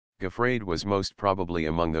Gofraid was most probably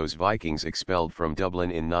among those Vikings expelled from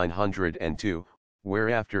Dublin in 902,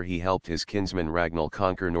 whereafter he helped his kinsman Ragnall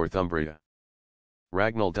conquer Northumbria.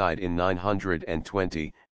 Ragnall died in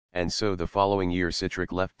 920, and so the following year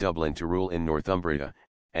Sitric left Dublin to rule in Northumbria,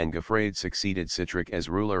 and Gofraid succeeded Sitric as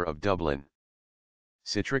ruler of Dublin.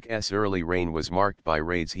 Sitric's early reign was marked by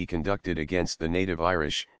raids he conducted against the native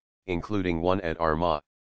Irish, including one at Armagh.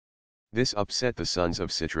 This upset the sons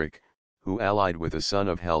of Sitric, who allied with a son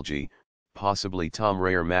of Helgi, possibly Tom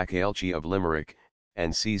Rare mac Ailchi of Limerick,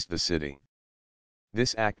 and seized the city.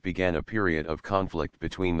 This act began a period of conflict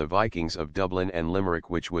between the Vikings of Dublin and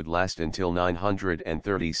Limerick which would last until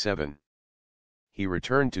 937. He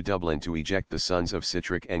returned to Dublin to eject the sons of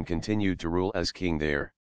Sitric and continued to rule as king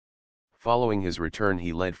there. Following his return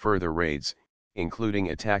he led further raids,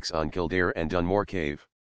 including attacks on Kildare and Dunmore Cave.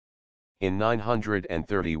 In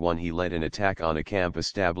 931 he led an attack on a camp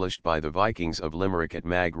established by the Vikings of Limerick at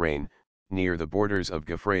Magrain, near the borders of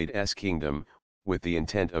Gofraid's kingdom, with the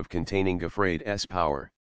intent of containing Gofraid's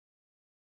power.